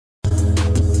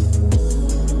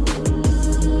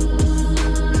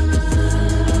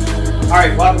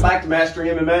right, welcome back to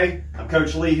Mastering MMA. I'm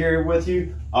Coach Lee here with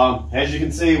you. As you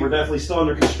can see, we're definitely still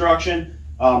under construction.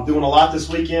 Doing a lot this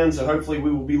weekend, so hopefully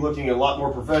we will be looking a lot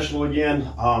more professional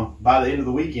again by the end of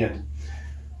the weekend.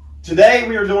 Today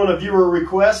we are doing a viewer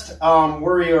request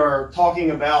where we are talking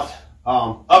about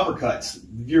uppercuts.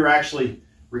 The viewer actually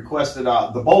requested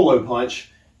the Bolo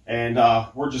Punch, and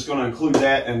we're just going to include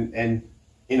that and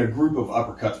in a group of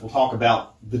uppercuts. We'll talk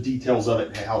about the details of it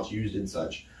and how it's used and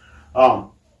such.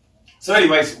 So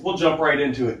anyways, we'll jump right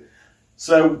into it.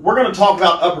 So we're going to talk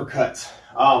about uppercuts.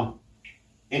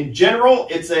 In general,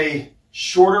 it's a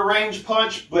shorter range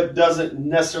punch, but doesn't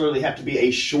necessarily have to be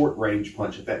a short range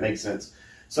punch, if that makes sense.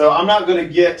 So I'm not going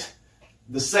to get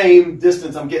the same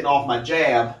distance I'm getting off my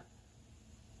jab,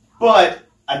 but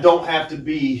I don't have to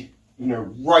be,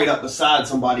 right up beside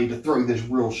somebody to throw this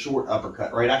real short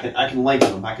uppercut, right? I can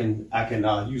lengthen them. I can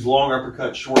use long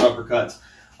uppercuts, short uppercuts,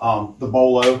 the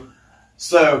Bolo.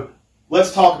 So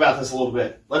let's talk about this a little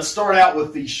bit. Let's start out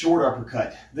with the short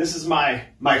uppercut. This is my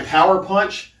power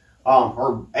punch,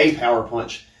 or a power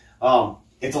punch.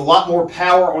 It's a lot more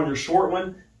power on your short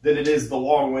one than it is the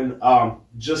long one,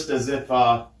 just as if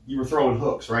you were throwing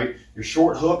hooks, right? Your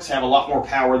short hooks have a lot more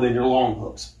power than your long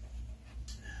hooks.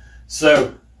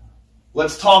 So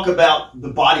let's talk about the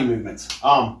body movements.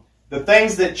 The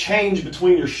things that change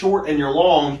between your short and your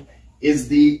long is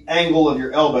the angle of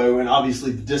your elbow and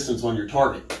obviously the distance on your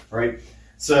target, right?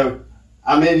 So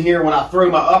I'm in here, when I throw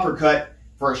my uppercut,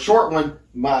 for a short one,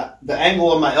 the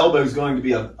angle of my elbow is going to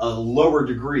be a lower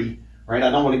degree, right?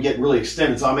 I don't want to get really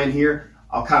extended. So I'm in here,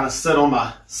 I'll kind of sit on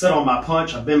my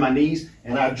punch, I bend my knees,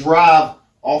 and I drive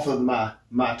off of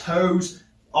my toes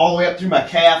all the way up through my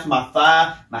calf, my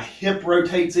thigh, my hip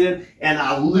rotates in, and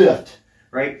I lift,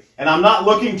 right? And I'm not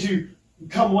looking to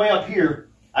come way up here.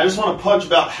 I just want to punch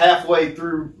about halfway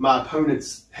through my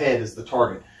opponent's head as the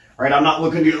target, right? I'm not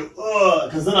looking to go,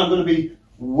 because then I'm going to be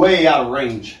way out of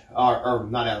range, or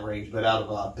not out of range, but out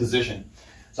of position.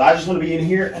 So I just want to be in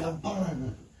here, and I'm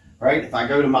boom, right? If I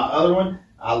go to my other one,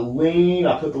 I lean,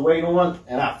 I put the weight on,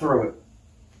 and I throw it.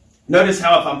 Notice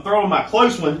how if I'm throwing my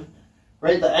close one,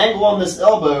 right, the angle on this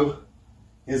elbow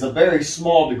is a very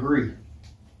small degree.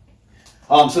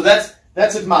 So that's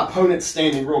if my opponent's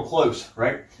standing real close,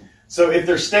 right? So if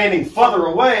they're standing further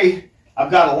away,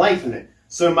 I've got to lengthen it.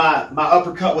 So my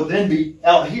uppercut would then be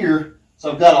out here,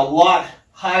 so I've got a lot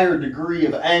higher degree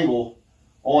of angle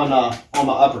on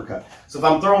my uppercut. So if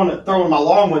I'm throwing my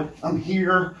long one, I'm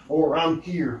here or I'm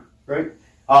here, right?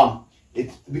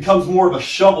 It becomes more of a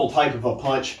shovel type of a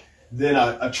punch than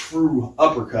a true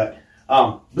uppercut.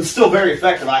 But still very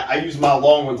effective. I use my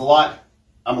long ones a lot.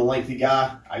 I'm a lengthy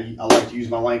guy. I like to use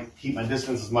my length, keep my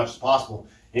distance as much as possible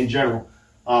in general.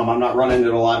 I'm not running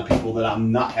into a lot of people that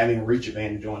I'm not having a reach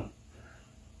advantage on.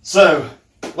 So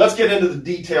let's get into the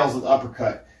details of the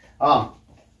uppercut.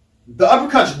 The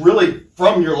uppercut's really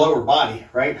from your lower body,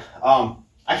 right?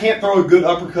 I can't throw a good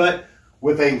uppercut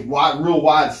with a real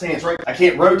wide stance, right? I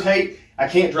can't rotate. I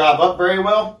can't drive up very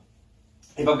well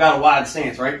if I've got a wide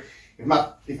stance, right?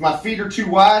 If my feet are too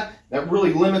wide, that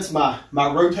really limits my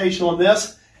rotation on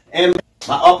this and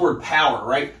my upward power,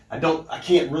 right? I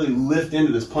can't really lift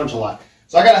into this punch a lot.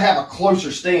 So I got to have a closer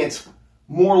stance,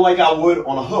 more like I would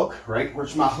on a hook, right?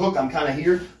 Which my hook, I'm kind of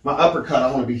here. My uppercut,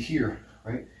 I want to be here,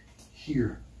 right?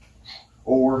 Here,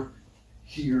 or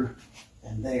here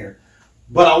and there.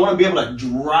 But I want to be able to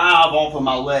drive off of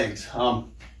my legs.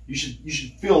 You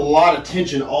should feel a lot of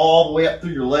tension all the way up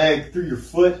through your leg, through your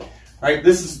foot, right?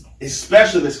 This is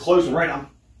especially this close one, right? I'm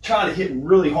trying to hit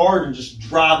really hard and just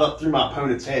drive up through my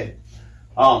opponent's head.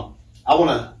 I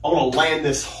want to land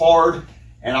this hard,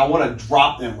 and I want to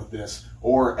drop them with this.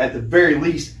 Or at the very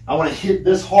least, I want to hit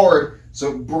this hard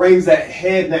so it brings that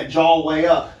head and that jaw way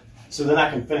up, so then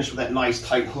I can finish with that nice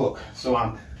tight hook. So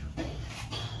right,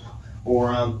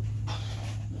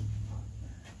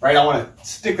 I want to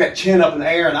stick that chin up in the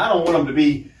air, and I don't want them to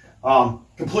be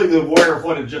completely aware of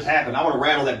what had just happened. I want to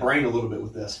rattle that brain a little bit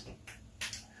with this.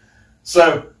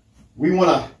 So we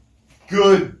want a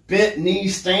good bent knee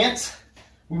stance.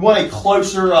 We want a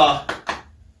closer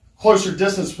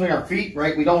distance between our feet,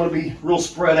 right? We don't want to be real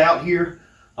spread out here.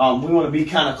 We want to be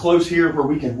kind of close here where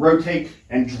we can rotate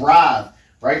and drive,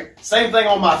 right? Same thing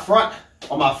on my front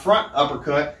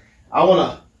uppercut. I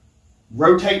want to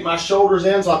rotate my shoulders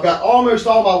in, so I've got almost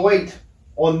all my weight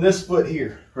on this foot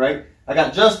here, right? I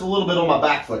got just a little bit on my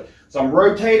back foot. So I'm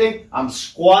rotating, I'm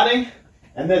squatting,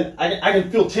 and then I can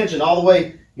feel tension all the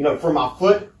way, from my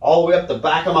foot all the way up the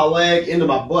back of my leg into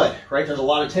my butt, right? There's a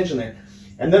lot of tension there.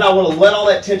 And then I want to let all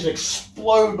that tension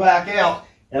explode back out,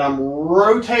 and I'm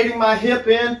rotating my hip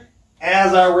in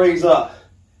as I raise up,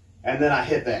 and then I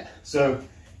hit that. So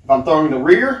If I'm throwing the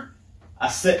rear, I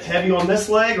sit heavy on this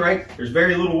leg, right? There's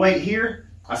very little weight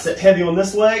here. I sit heavy on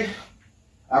this leg.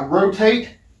 I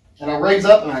rotate and I raise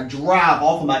up and I drive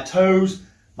off of my toes.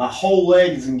 My whole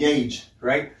leg is engaged,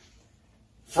 right?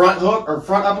 Front hook or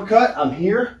front uppercut, I'm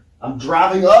here. I'm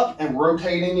driving up and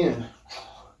rotating in.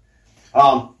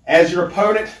 As your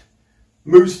opponent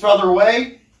moves further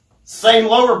away, same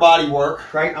lower body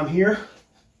work, right? I'm here.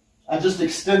 I just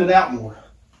extend it out more.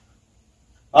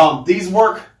 These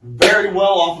work very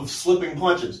well off of slipping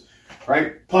punches,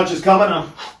 right? Punch is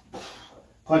coming,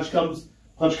 punch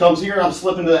comes here, I'm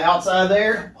slipping to the outside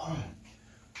there,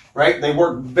 right? They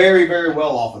work very, very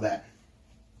well off of that.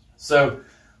 So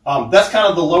that's kind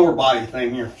of the lower body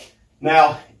thing here.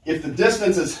 Now, if the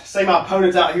distance is, say my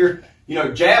opponent's out here, you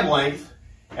know, jab length,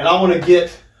 and I want to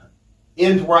get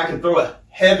into where I can throw a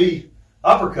heavy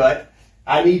uppercut,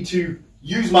 I need to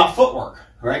use my footwork,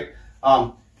 right?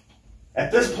 At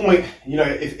this point, you know,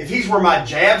 if he's where my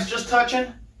jab's just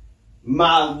touching,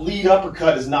 my lead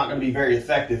uppercut is not going to be very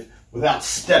effective without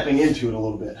stepping into it a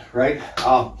little bit, right?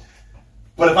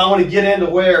 But if I want to get into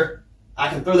where I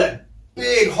can throw that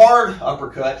big, hard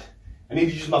uppercut, I need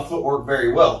to use my footwork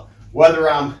very well. Whether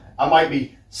I might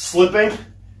be slipping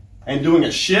and doing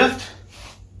a shift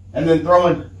and then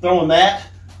throwing that,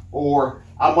 or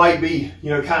I might be, you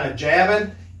know, kind of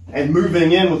jabbing and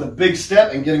moving in with a big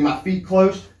step and getting my feet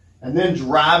close and then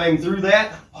driving through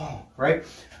that, right?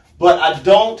 But I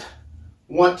don't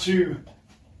want to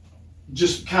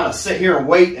just kind of sit here and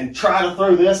wait and try to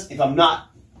throw this if I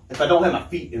don't have my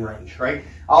feet in range, right?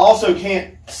 I also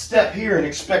can't step here and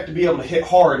expect to be able to hit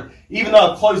hard. Even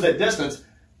though I've closed that distance,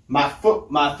 my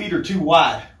feet are too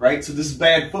wide, right? So this is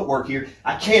bad footwork here.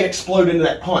 I can't explode into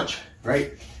that punch,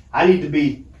 right? I need to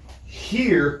be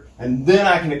here and then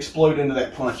I can explode into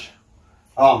that punch.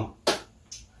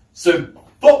 So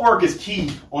footwork is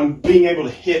key on being able to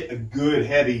hit a good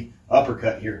heavy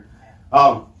uppercut here.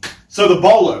 So the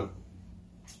bolo,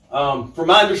 from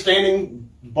my understanding,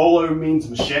 bolo means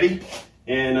machete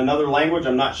in another language.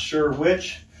 I'm not sure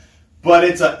which, but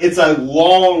it's a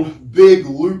long, big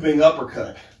looping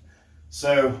uppercut.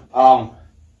 So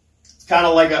it's kind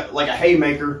of like a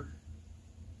haymaker,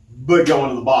 but going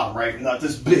to the bottom, right? Not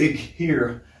this big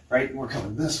here, right? We're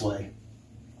coming this way.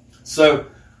 So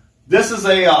this is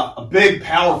a big,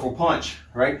 powerful punch,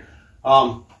 right?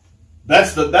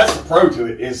 That's the pro to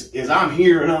it. Is I'm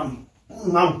here and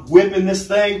I'm whipping this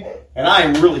thing, and I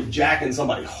am really jacking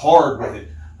somebody hard with it.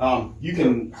 You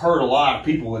can hurt a lot of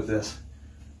people with this.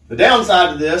 The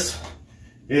downside of this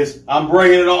is I'm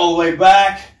bringing it all the way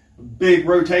back, big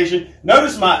rotation.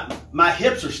 Notice my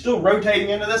hips are still rotating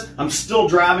into this. I'm still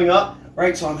driving up,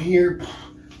 right? So I'm here.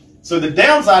 So the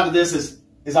downside of this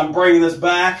is I'm bringing this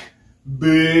back,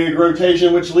 big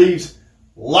rotation, which leaves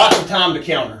lots of time to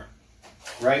counter,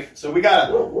 right? So we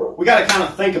gotta kind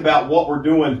of think about what we're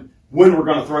doing when we're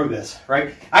going to throw this,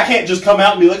 right? I can't just come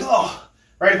out and be like, oh,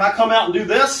 right? If I come out and do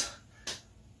this,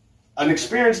 an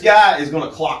experienced guy is going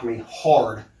to clock me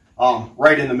hard,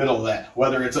 right in the middle of that,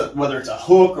 whether it's a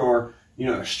hook or, you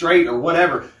know, a straight or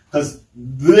whatever, because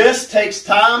this takes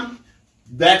time.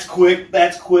 That's quick,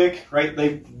 right?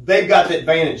 They've got the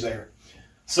advantage there.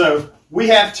 So we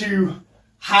have to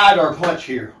hide our punch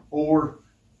here, or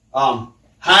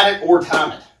hide it or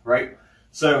time it, right?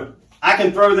 So I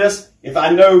can throw this if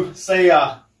I know, say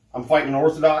I'm fighting an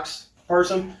orthodox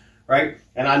person, right?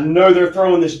 And I know they're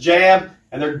throwing this jab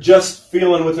and they're just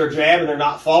feeling with their jab and they're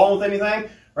not following with anything,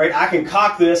 right? I can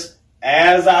cock this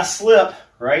as I slip,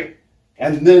 right?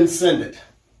 And then send it.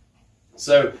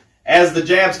 So as the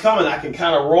jab's coming, I can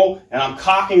kind of roll and I'm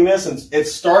cocking this and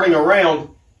it's starting around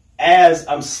as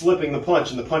I'm slipping the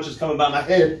punch and the punch is coming by my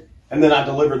head and then I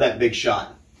deliver that big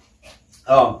shot.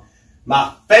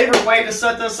 My favorite way to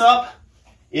set this up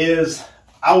is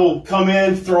I will come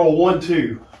in, throw a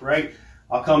 1-2, right?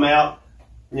 I'll come out,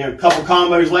 you know, a couple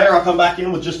combos later, I'll come back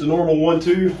in with just a normal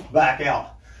 1-2, back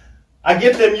out. I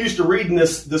get them used to reading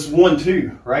this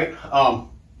 1-2, right?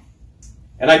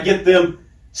 And I get them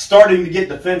starting to get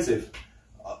defensive.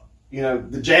 You know,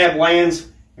 the jab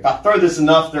lands. If I throw this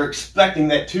enough, they're expecting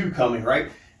that 2 coming, right?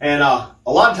 And a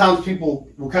lot of times people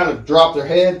will kind of drop their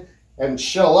head and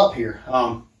shell up here.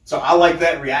 So I like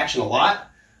that reaction a lot.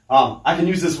 I can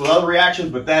use this with other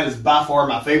reactions, but that is by far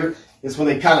my favorite. It's when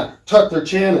they kind of tuck their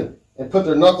chin and put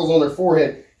their knuckles on their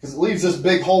forehead, because it leaves this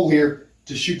big hole here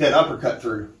to shoot that uppercut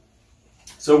through.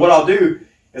 So what I'll do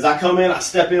is I come in, I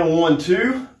step in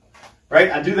 1-2, right?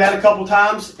 I do that a couple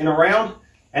times in a round,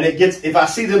 and it gets, if I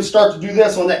see them start to do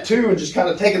this on that 2 and just kind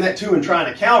of taking that 2 and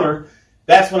trying to counter,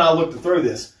 that's when I look to throw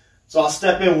this. So I'll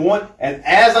step in 1, and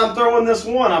as I'm throwing this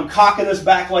 1, I'm cocking this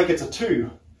back like it's a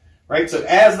 2. right? So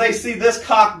as they see this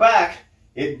cock back,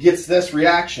 it gets this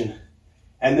reaction.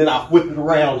 And then I whip it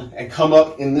around and come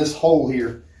up in this hole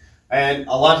here. And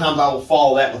a lot of times I will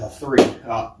follow that with a 3,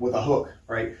 with a hook,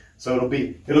 right? So it'll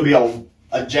be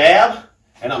a jab,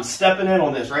 and I'm stepping in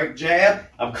on this, right? Jab,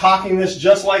 I'm cocking this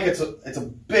just like it's a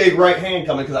big right hand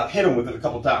coming because I've hit them with it a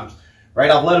couple times, right?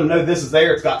 I've let them know this is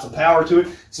there, it's got some power to it.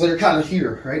 So they're kind of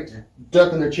here, right? They're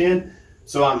ducking their chin.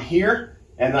 So I'm here,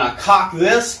 and then I cock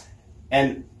this,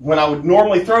 and when I would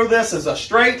normally throw this as a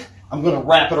straight, I'm going to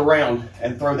wrap it around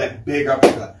and throw that big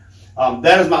uppercut.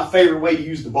 That is my favorite way to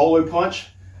use the Bolo Punch.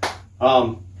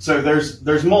 So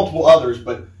there's multiple others,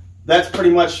 but that's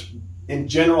pretty much in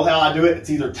general how I do it. It's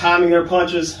either timing their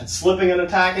punches and slipping and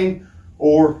attacking,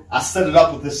 or I set it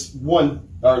up with this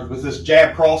with this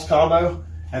jab cross combo,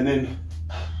 and then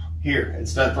here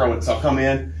instead of throwing it. So I'll come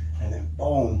in and then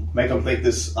boom, make them think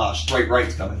this straight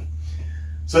right's coming.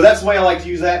 So that's the way I like to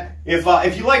use that.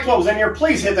 If you liked what was in here,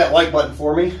 please hit that like button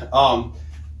for me.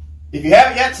 If you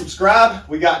haven't yet, subscribe.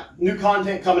 We got new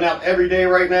content coming out every day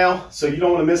right now, so you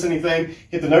don't want to miss anything.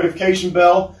 Hit the notification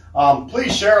bell.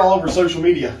 Please share all over social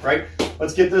media, right?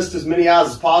 Let's get this to as many eyes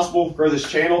as possible, grow this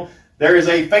channel. There is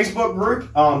a Facebook group.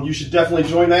 You should definitely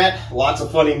join that. Lots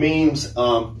of funny memes.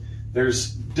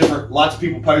 There's lots of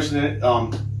people posting it.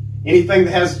 Anything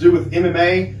that has to do with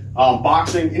MMA,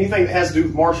 boxing, anything that has to do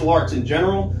with martial arts in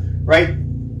general, right?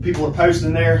 People are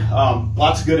posting there.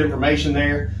 Lots of good information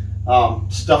there.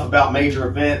 Stuff about major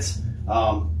events,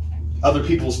 other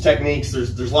people's techniques.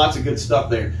 There's lots of good stuff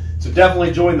there. So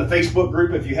definitely join the Facebook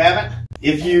group if you haven't.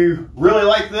 If you really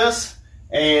like this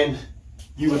and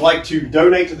you would like to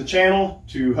donate to the channel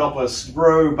to help us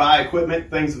grow, buy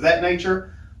equipment, things of that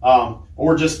nature,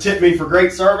 or just tip me for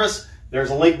great service,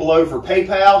 there's a link below for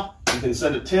PayPal. You can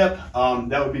send a tip.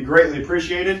 That would be greatly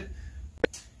appreciated.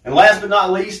 And last but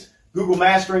not least, Google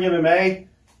Mastering MMA.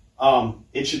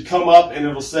 It should come up and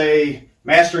it'll say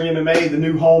Mastering MMA, the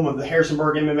new home of the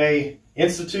Harrisonburg MMA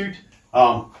Institute,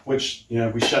 which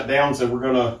we shut down, so we're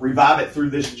going to revive it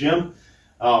through this gym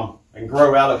and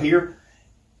grow out of here.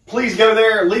 Please go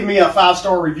there, leave me a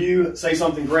 5-star review, say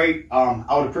something great.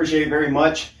 I would appreciate it very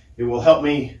much. It will help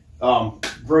me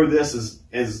grow this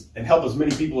and help as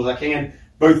many people as I can,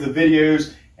 both the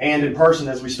videos and in person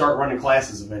as we start running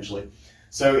classes eventually.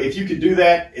 So if you could do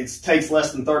that, it takes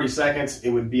less than 30 seconds.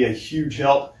 It would be a huge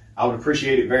help. I would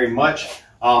appreciate it very much.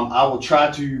 I will try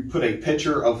to put a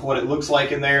picture of what it looks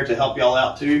like in there to help y'all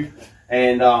out too.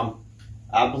 And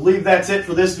I believe that's it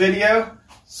for this video.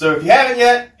 So if you haven't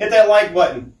yet, hit that like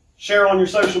button. Share on your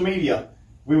social media.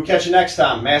 We will catch you next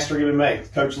time. Mastering MMA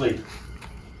with Coach Lee.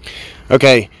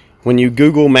 Okay, when you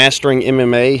Google Mastering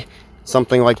MMA,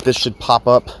 something like this should pop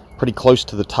up pretty close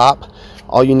to the top.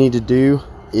 All you need to do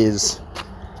is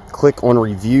click on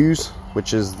reviews,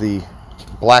 which is the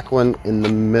black one in the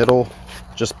middle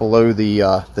just below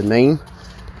the name,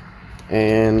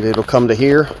 and it'll come to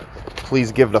here.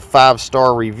 Please give it a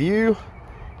 5-star review,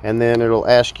 and then it'll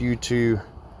ask you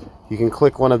you can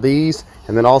click one of these,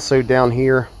 and then also down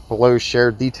here below,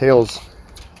 share details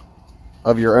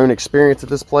of your own experience at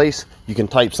this place. You can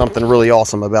type something really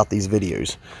awesome about these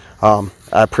videos.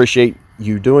 I appreciate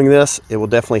you doing this. It will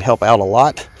definitely help out a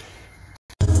lot.